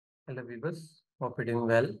Hello viewers, hope you're doing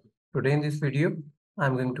well. Today in this video,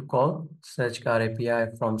 I'm going to call search car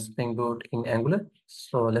API from Spring Boot in Angular.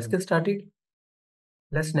 So let's get started.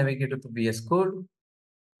 Let's navigate to the VS Code.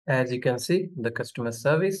 As you can see, the customer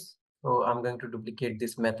service. So I'm going to duplicate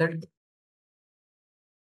this method.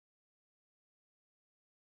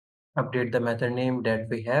 Update the method name that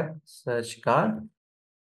we have, search car.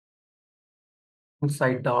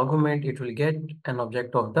 Inside the argument, it will get an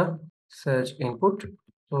object of the search input.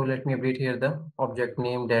 So let me update here the object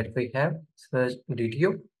name that we have, search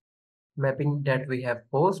DTO. Mapping that we have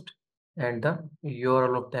post and the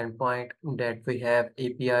URL of the endpoint that we have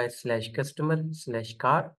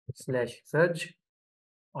API/customer/car/search.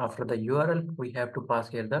 After the URL, we have to pass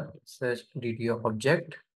here the search DTO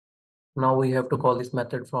object. Now we have to call this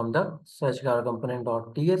method from the search car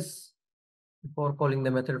component.ts. Before calling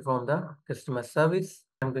the method from the customer service,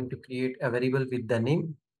 I'm going to create a variable with the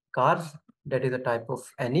name cars, that is a type of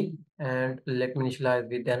any, and let me initialize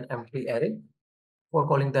with an empty array. For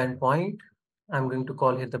calling the endpoint, I'm going to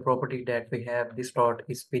call here the property that we have, this dot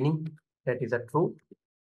is spinning, that is a true,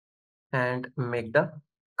 and make the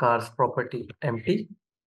cars property empty.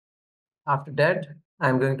 After that,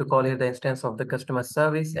 I'm going to call here the instance of the customer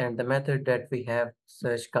service and the method that we have,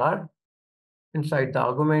 search car. Inside the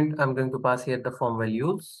argument, I'm going to pass here the form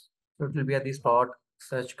values. So it will be at this dot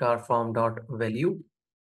search car form dot value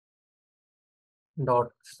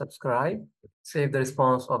dot subscribe. Save the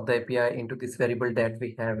response of the API into this variable that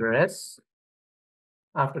we have res.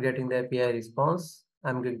 After getting the API response,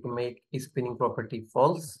 I'm going to make is spinning property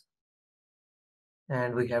false.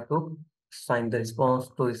 And we have to assign the response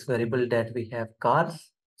to this variable that we have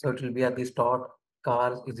cars. So it will be at this dot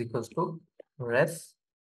cars is equals to res.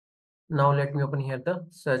 Now let me open here the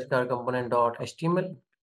search car component.html.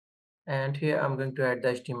 And here I'm going to add the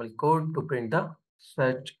HTML code to print the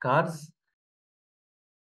search cars.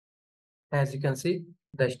 As you can see,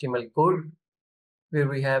 the HTML code where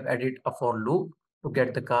we have added a for loop to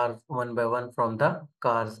get the cars one by one from the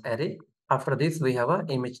cars array. After this, we have an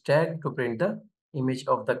image tag to print the image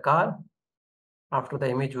of the car. After the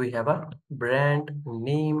image, we have a brand,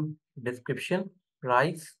 name, description,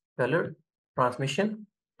 price, color, transmission,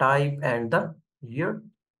 type, and the year.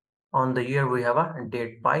 On the year, we have a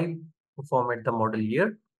date pipe to format the model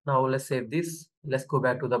year. Now let's save this. Let's go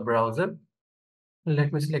back to the browser.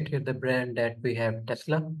 Let me select here the brand that we have,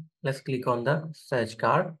 Tesla. Let's click on the search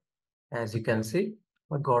car. As you can see,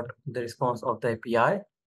 we got the response of the API.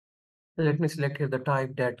 Let me select here the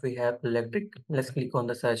type that we have, electric. Let's click on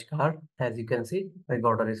the search car. As you can see, I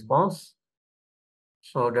got a response.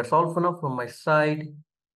 So that's all for now from my side.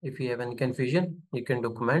 If you have any confusion, you can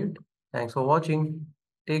do comment. Thanks for watching.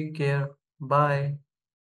 Take care. Bye.